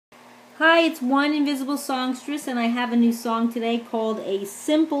Hi, it's One Invisible Songstress, and I have a new song today called A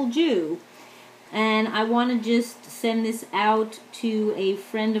Simple Jew. And I want to just send this out to a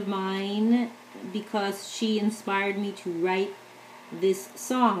friend of mine because she inspired me to write this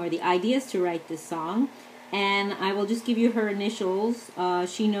song, or the ideas to write this song. And I will just give you her initials.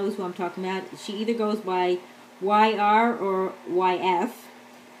 She knows who I'm talking about. She either goes by YR or YF.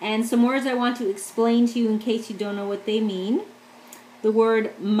 And some words I want to explain to you in case you don't know what they mean. The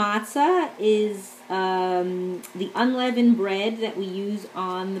word matzah is the unleavened bread that we use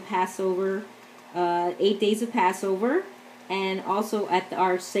on the Passover, 8 days of Passover, and also at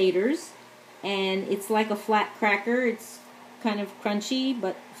our Seders. And it's like a flat cracker. It's kind of crunchy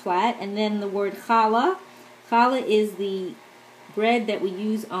but flat. And then the word challah. Challah is the bread that we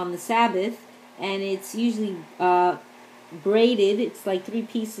use on the Sabbath, and it's usually braided. It's like 3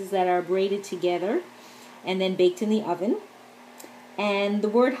 pieces that are braided together and then baked in the oven. And the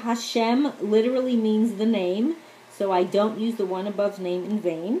word Hashem literally means the name, so I don't use the one above's name in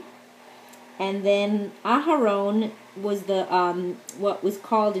vain. And then Aharon was the what was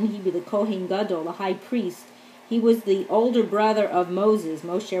called in Hebrew the Kohen Gadol, the high priest. He was the older brother of Moses,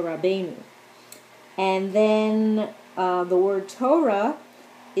 Moshe Rabbeinu. And then the word Torah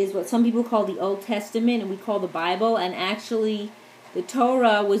is what some people call the Old Testament, and we call the Bible. And actually, the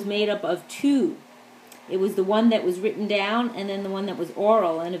Torah was made up of 2. It was the one that was written down, and then the one that was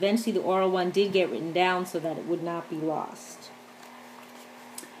oral. And eventually the oral one did get written down so that it would not be lost.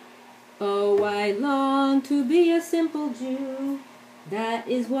 Oh, I long to be a simple Jew. That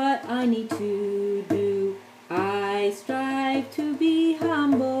is what I need to do. I strive to be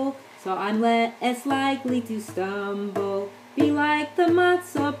humble, so I'm less likely to stumble. Be like the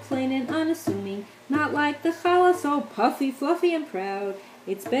Matzoh, plain and unassuming. Not like the Challah, so puffy, fluffy, and proud.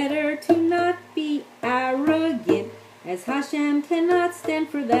 It's better to not be arrogant, as Hashem cannot stand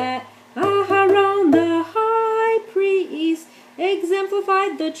for that. Aharon, the high priest,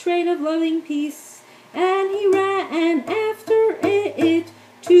 exemplified the trait of loving peace, and he ran after it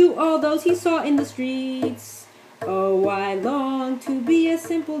to all those he saw in the streets. Oh, I long to be a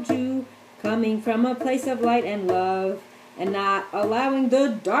simple Jew, coming from a place of light and love, and not allowing the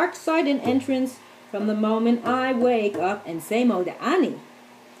dark side an entrance from the moment I wake up and say MODEH ANI.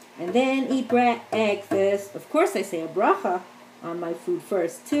 And then eat breakfast. Of course I say a BRACHA on my food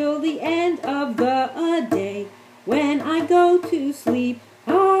first, till the end of the day. When I go to sleep,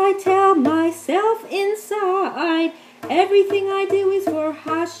 I tell myself inside, everything I do is for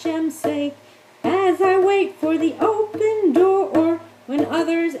Hashem's sake. As I wait for the open door, when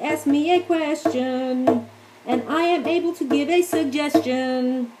others ask me a question, and I am able to give a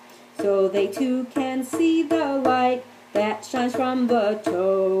suggestion, so they too can see the light that shines from the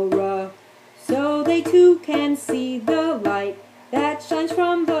Torah. So they too can see the light that shines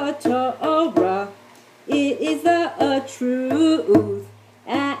from the Torah. It is the truth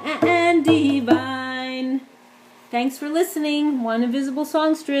and divine. Thanks for listening. One Invisible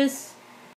Songstress.